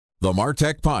The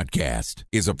MarTech Podcast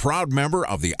is a proud member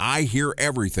of the I Hear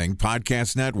Everything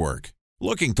Podcast Network.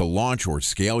 Looking to launch or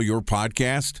scale your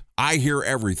podcast? I Hear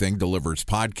Everything delivers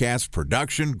podcast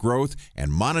production, growth,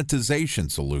 and monetization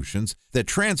solutions that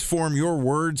transform your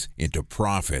words into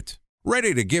profit.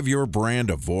 Ready to give your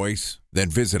brand a voice? Then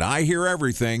visit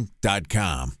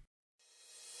iheareverything.com.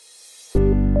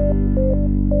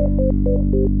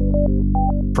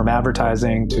 From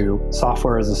advertising to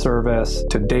software as a service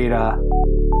to data.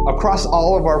 Across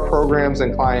all of our programs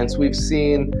and clients, we've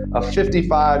seen a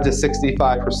 55 to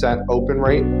 65% open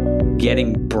rate.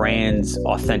 Getting brands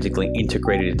authentically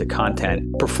integrated into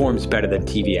content performs better than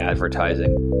TV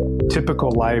advertising.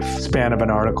 Typical lifespan of an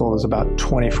article is about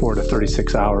 24 to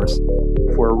 36 hours.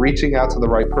 If we're reaching out to the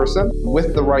right person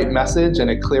with the right message and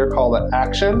a clear call to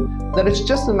action, then it's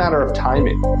just a matter of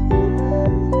timing.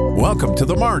 Welcome to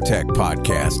the MarTech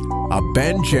Podcast, a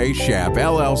Ben J. Schaap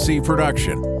LLC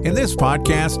production. In this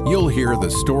podcast, you'll hear the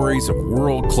stories of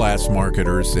world-class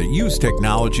marketers that use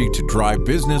technology to drive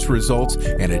business results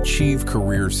and achieve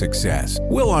career success.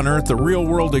 We'll unearth the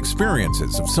real-world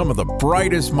experiences of some of the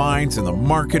brightest minds in the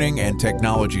marketing and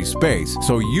technology space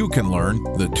so you can learn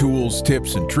the tools,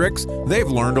 tips, and tricks they've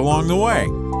learned along the way.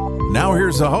 Now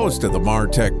here's the host of the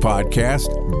MarTech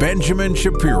Podcast, Benjamin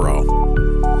Shapiro.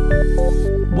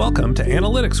 Welcome to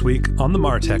Analytics Week on the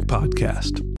MarTech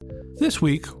Podcast. This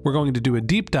week, we're going to do a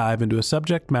deep dive into a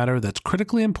subject matter that's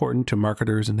critically important to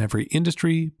marketers in every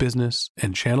industry, business,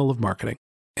 and channel of marketing: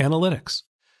 analytics.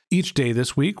 Each day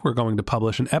this week, we're going to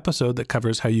publish an episode that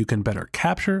covers how you can better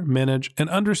capture, manage, and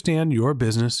understand your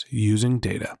business using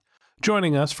data.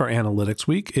 Joining us for Analytics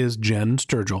Week is Jen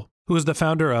Sturgill, who is the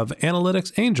founder of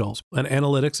Analytics Angels, an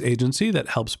analytics agency that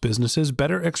helps businesses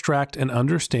better extract and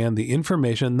understand the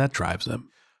information that drives them.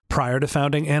 Prior to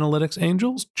founding Analytics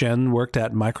Angels, Jen worked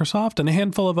at Microsoft and a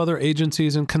handful of other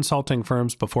agencies and consulting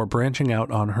firms before branching out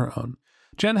on her own.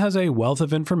 Jen has a wealth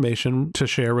of information to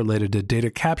share related to data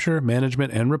capture,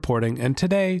 management, and reporting, and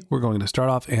today we're going to start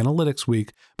off Analytics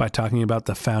Week by talking about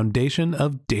the foundation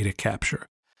of data capture.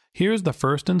 Here's the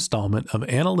first installment of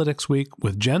Analytics Week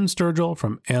with Jen Sturgill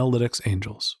from Analytics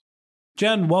Angels.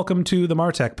 Jen, welcome to the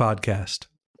MarTech Podcast.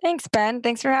 Thanks, Ben.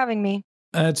 Thanks for having me.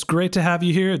 It's great to have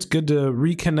you here. It's good to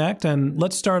reconnect. And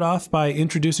let's start off by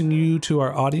introducing you to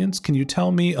our audience. Can you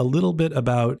tell me a little bit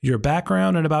about your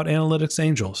background and about Analytics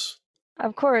Angels?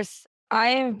 Of course.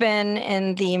 I have been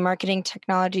in the marketing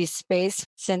technology space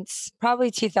since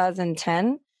probably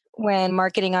 2010, when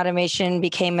marketing automation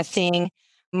became a thing.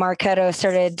 Marketo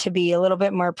started to be a little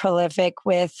bit more prolific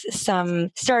with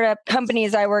some startup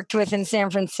companies I worked with in San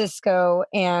Francisco.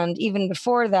 And even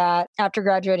before that, after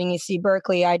graduating UC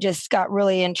Berkeley, I just got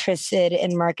really interested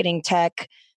in marketing tech,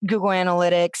 Google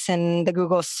Analytics and the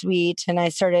Google Suite. And I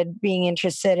started being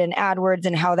interested in AdWords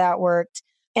and how that worked.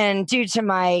 And due to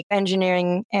my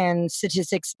engineering and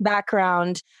statistics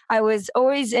background, I was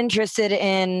always interested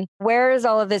in where is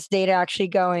all of this data actually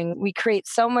going? We create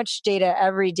so much data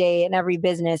every day in every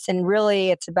business. And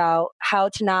really, it's about how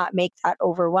to not make that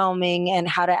overwhelming and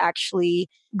how to actually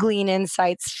glean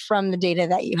insights from the data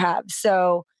that you have.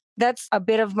 So that's a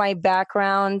bit of my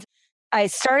background. I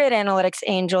started Analytics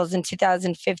Angels in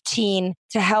 2015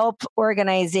 to help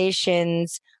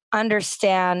organizations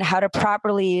understand how to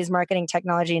properly use marketing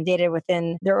technology and data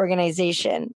within their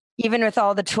organization. Even with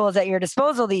all the tools at your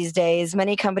disposal these days,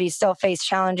 many companies still face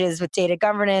challenges with data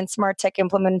governance, MarTech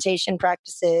implementation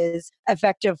practices,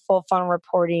 effective full funnel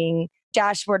reporting,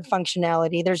 dashboard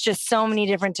functionality. There's just so many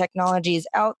different technologies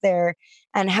out there.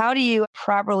 And how do you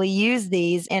properly use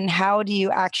these? And how do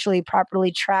you actually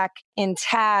properly track and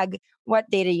tag what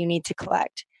data you need to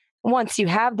collect? Once you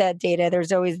have that data,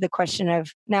 there's always the question of,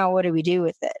 now what do we do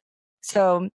with it?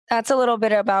 So that's a little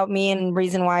bit about me and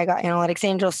reason why I got Analytics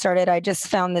Angels started. I just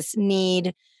found this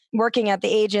need working at the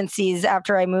agencies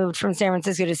after I moved from San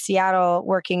Francisco to Seattle,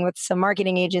 working with some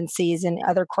marketing agencies and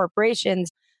other corporations.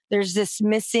 There's this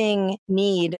missing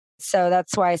need. So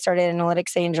that's why I started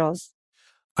Analytics Angels.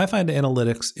 I find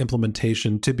analytics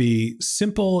implementation to be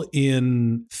simple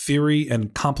in theory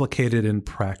and complicated in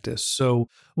practice. So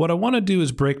what I want to do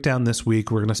is break down this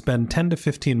week. We're going to spend 10 to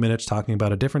 15 minutes talking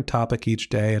about a different topic each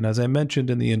day. And as I mentioned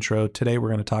in the intro, today we're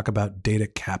going to talk about data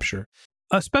capture.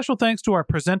 A special thanks to our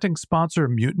presenting sponsor,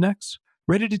 Mutinex.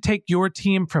 Ready to take your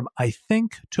team from I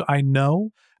think to I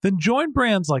know? Then join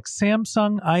brands like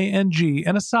Samsung, ING,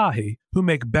 and Asahi who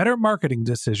make better marketing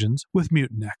decisions with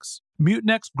Mutinex.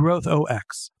 Mutinex Growth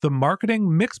OX, the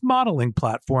marketing mix modeling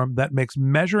platform that makes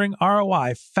measuring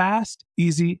ROI fast,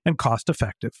 easy, and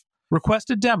cost-effective.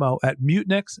 Request a demo at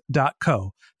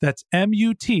mutinex.co. That's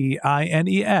MUTINEX.co.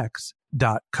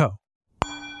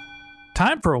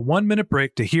 Time for a 1-minute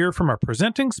break to hear from our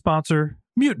presenting sponsor,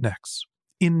 Mutinex.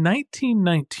 In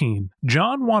 1919,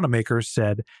 John Wanamaker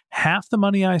said, "Half the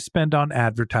money I spend on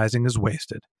advertising is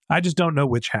wasted. I just don't know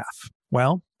which half."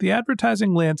 Well, the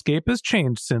advertising landscape has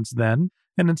changed since then,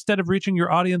 and instead of reaching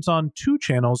your audience on 2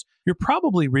 channels, you're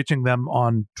probably reaching them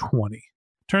on 20.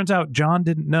 Turns out John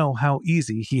didn't know how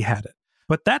easy he had it.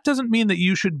 But that doesn't mean that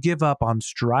you should give up on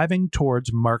striving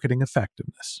towards marketing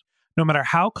effectiveness. No matter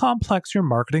how complex your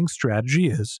marketing strategy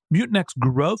is, Mutinex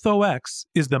GrowthOS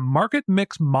is the market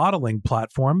mix modeling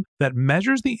platform that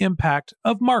measures the impact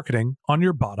of marketing on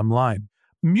your bottom line.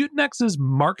 Mutinex's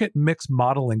market mix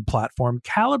modeling platform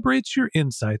calibrates your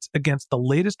insights against the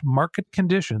latest market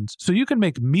conditions so you can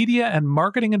make media and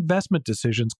marketing investment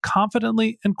decisions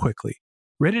confidently and quickly.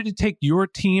 Ready to take your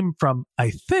team from I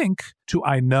think to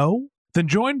I know? Then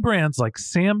join brands like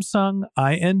Samsung,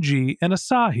 ING, and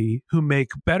Asahi who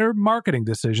make better marketing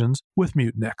decisions with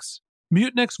Mutinex.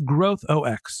 Mutinex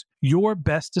GrowthOS. Your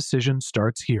best decision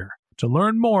starts here. To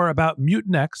learn more about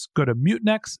Mutinex, go to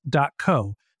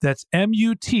mutinex.co. That's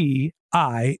MUTINEX.co.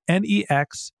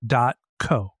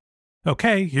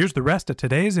 Okay, here's the rest of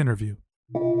today's interview.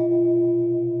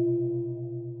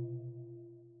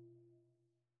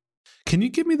 Can you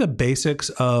give me the basics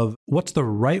of what's the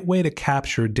right way to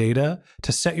capture data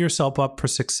to set yourself up for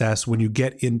success when you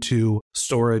get into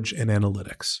storage and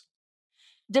analytics?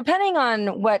 Depending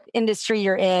on what industry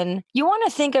you're in, you want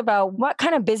to think about what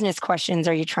kind of business questions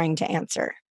are you trying to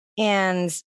answer? And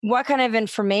what kind of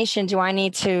information do I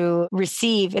need to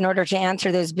receive in order to answer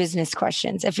those business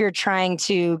questions? If you're trying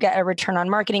to get a return on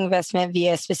marketing investment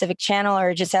via a specific channel,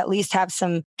 or just at least have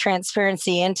some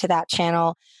transparency into that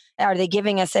channel, are they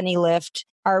giving us any lift?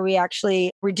 Are we actually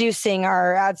reducing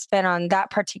our ad spend on that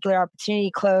particular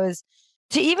opportunity close?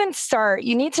 To even start,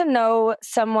 you need to know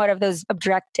somewhat of those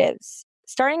objectives.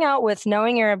 Starting out with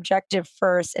knowing your objective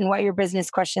first and what your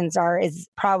business questions are is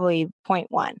probably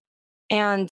point 1.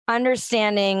 And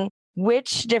understanding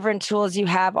which different tools you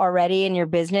have already in your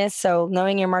business. So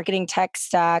knowing your marketing tech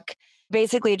stack,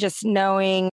 basically just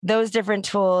knowing those different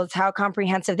tools, how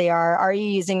comprehensive they are. Are you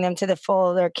using them to the full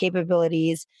of their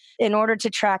capabilities in order to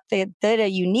track the data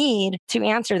you need to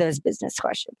answer those business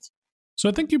questions? So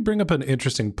I think you bring up an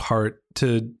interesting part.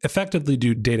 To effectively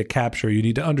do data capture, you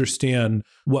need to understand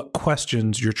what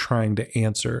questions you're trying to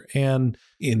answer. And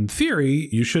in theory,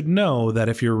 you should know that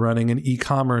if you're running an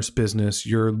e-commerce business,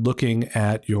 you're looking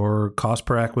at your cost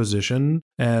per acquisition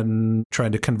and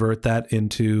trying to convert that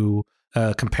into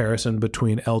a comparison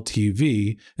between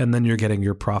LTV, and then you're getting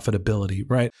your profitability,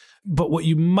 right? But what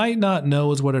you might not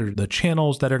know is what are the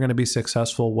channels that are going to be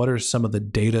successful? What are some of the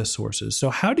data sources? So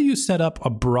how do you set up a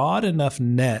broad enough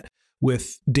net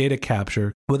with data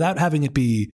capture without having it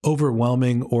be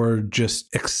overwhelming or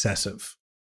just excessive?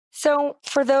 So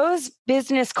for those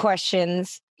business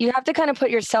questions, you have to kind of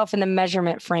put yourself in the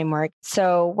measurement framework.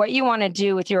 So what you want to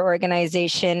do with your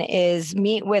organization is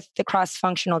meet with the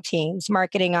cross-functional teams,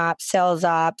 marketing ops, sales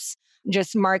ops,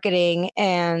 just marketing.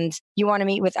 And you want to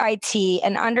meet with IT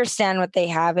and understand what they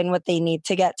have and what they need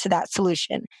to get to that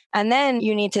solution. And then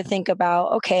you need to think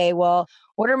about, okay, well,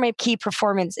 what are my key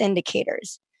performance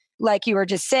indicators? Like you were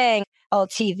just saying,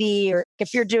 LTV, or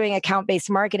if you're doing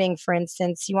account-based marketing, for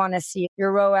instance, you want to see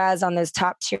your ROAS on those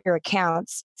top tier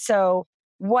accounts. So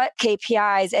what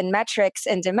KPIs and metrics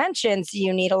and dimensions do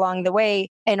you need along the way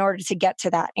in order to get to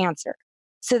that answer?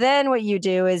 So then what you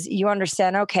do is you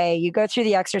understand, okay, you go through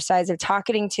the exercise of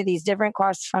talking to these different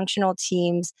cross-functional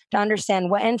teams to understand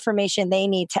what information they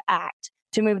need to act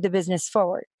to move the business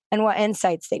forward and what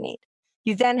insights they need.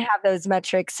 You then have those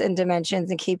metrics and dimensions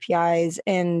and KPIs,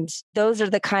 and those are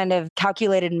the kind of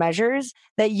calculated measures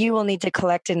that you will need to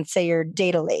collect in, say, your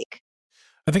data lake.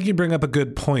 I think you bring up a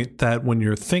good point that when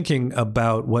you're thinking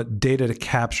about what data to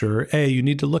capture, you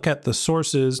need to look at the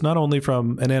sources, not only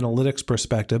from an analytics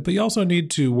perspective, but you also need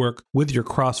to work with your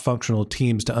cross-functional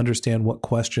teams to understand what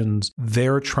questions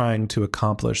they're trying to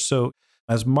accomplish. So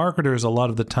as marketers, a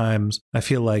lot of the times, I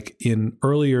feel like in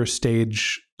earlier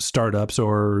stage startups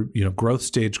or growth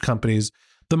stage companies,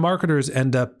 the marketers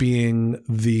end up being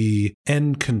the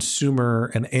end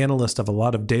consumer and analyst of a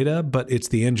lot of data, but it's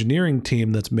the engineering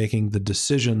team that's making the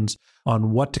decisions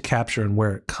on what to capture and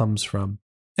where it comes from.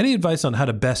 Any advice on how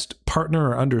to best partner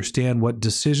or understand what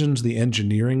decisions the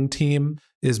engineering team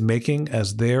is making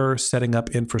as they're setting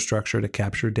up infrastructure to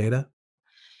capture data?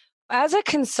 As a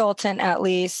consultant, at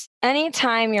least,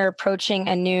 anytime you're approaching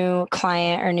a new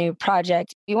client or new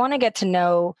project, you want to get to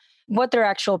know what their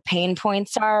actual pain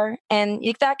points are. And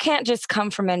that can't just come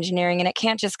from engineering and it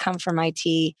can't just come from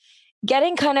IT.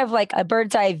 getting kind of like a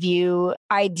bird's eye view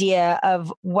idea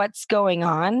of what's going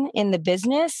on in the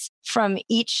business from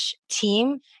each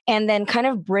team, and then kind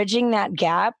of bridging that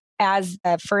gap as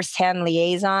a firsthand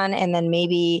liaison. And then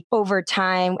maybe over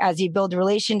time, as you build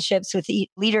relationships with each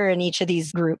leader in each of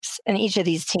these groups and each of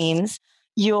these teams,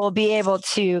 you'll be able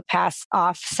to pass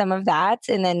off some of that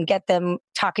and then get them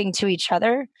talking to each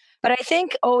other. But I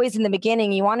think always in the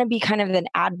beginning, you want to be kind of an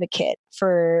advocate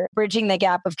for bridging the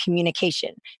gap of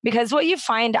communication. Because what you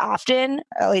find often,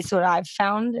 at least what I've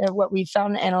found, or what we've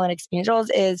found in Analytics Angels,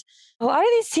 is a lot of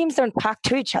these teams don't talk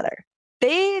to each other.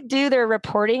 They do their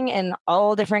reporting in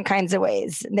all different kinds of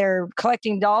ways. They're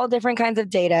collecting all different kinds of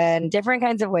data in different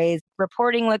kinds of ways.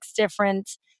 Reporting looks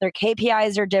different. Their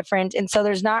KPIs are different. And so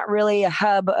there's not really a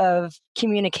hub of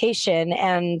communication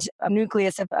and a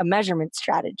nucleus of a measurement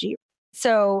strategy.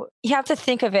 So you have to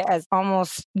think of it as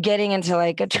almost getting into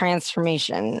like a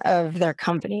transformation of their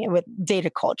company with data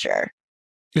culture.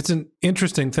 It's an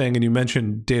interesting thing. And you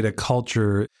mentioned data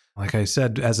culture. Like I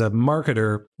said, as a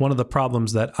marketer, one of the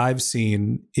problems that I've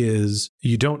seen is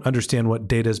you don't understand what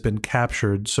data has been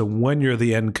captured. So when you're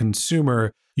the end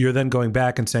consumer, you're then going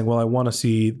back and saying, well, I want to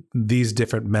see these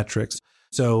different metrics.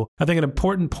 So I think an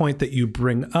important point that you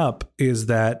bring up is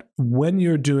that when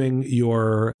you're doing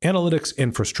your analytics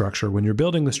infrastructure, when you're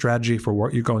building the strategy for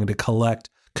what you're going to collect,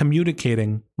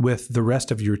 communicating with the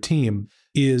rest of your team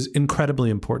is incredibly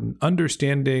important.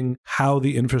 Understanding how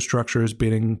the infrastructure is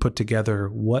being put together,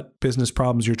 what business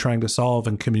problems you're trying to solve,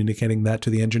 and communicating that to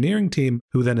the engineering team,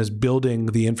 who then is building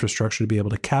the infrastructure to be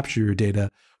able to capture your data,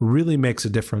 really makes a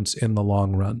difference in the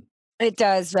long run. It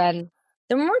does, Ren.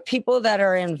 The more people that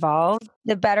are involved,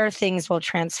 the better things will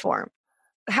transform.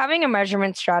 Having a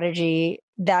measurement strategy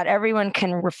that everyone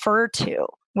can refer to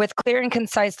with clear and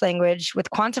concise language, with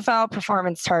quantifiable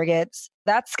performance targets,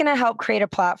 that's going to help create a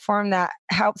platform that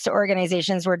helps the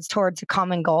organizations work towards a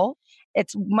common goal.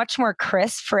 It's much more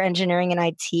crisp for engineering and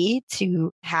IT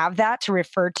to have that to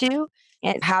refer to,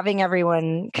 and having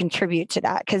everyone contribute to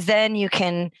that, because then you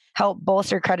can help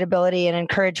bolster credibility and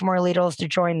encourage more leaders to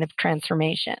join the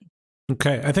transformation.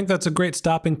 Okay, I think that's a great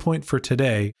stopping point for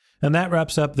today. And that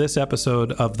wraps up this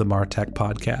episode of the MarTech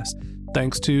Podcast.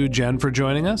 Thanks to Jen for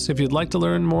joining us. If you'd like to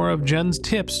learn more of Jen's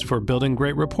tips for building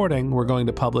great reporting, we're going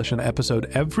to publish an episode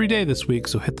every day this week,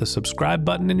 so hit the subscribe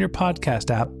button in your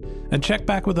podcast app and check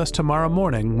back with us tomorrow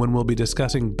morning when we'll be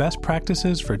discussing best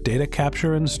practices for data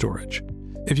capture and storage.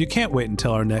 If you can't wait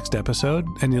until our next episode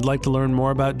and you'd like to learn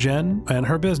more about Jen and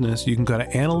her business, you can go to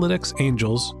Analytics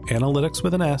Angels, analytics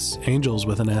with an S, angels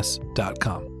with an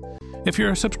S.com. If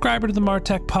you're a subscriber to the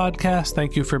MarTech Podcast,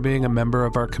 thank you for being a member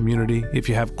of our community. If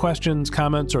you have questions,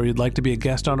 comments, or you'd like to be a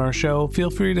guest on our show, feel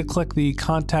free to click the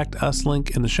Contact Us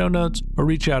link in the show notes or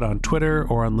reach out on Twitter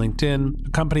or on LinkedIn.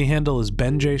 The company handle is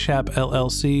Ben J. Shap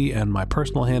LLC, and my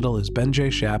personal handle is Ben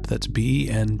J. Shap. That's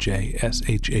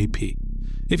BenJShap.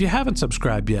 If you haven't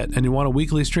subscribed yet and you want a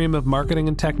weekly stream of marketing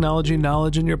and technology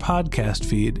knowledge in your podcast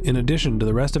feed, in addition to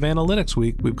the rest of Analytics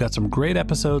Week, we've got some great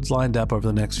episodes lined up over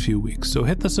the next few weeks. So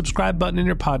hit the subscribe button in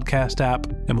your podcast app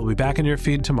and we'll be back in your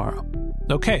feed tomorrow.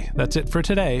 Okay, that's it for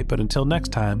today, but until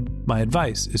next time, my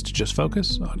advice is to just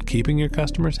focus on keeping your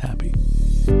customers happy.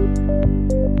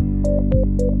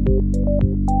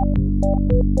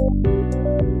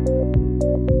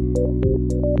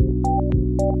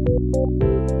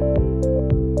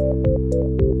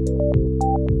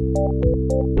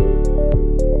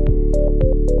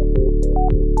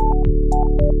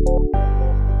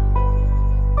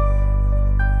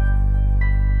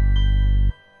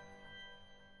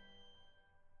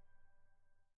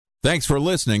 Thanks for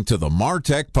listening to the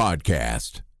MarTech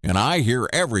Podcast, an I Hear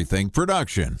Everything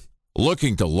production.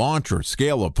 Looking to launch or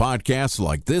scale a podcast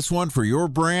like this one for your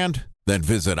brand? Then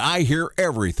visit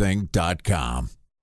iheareverything.com.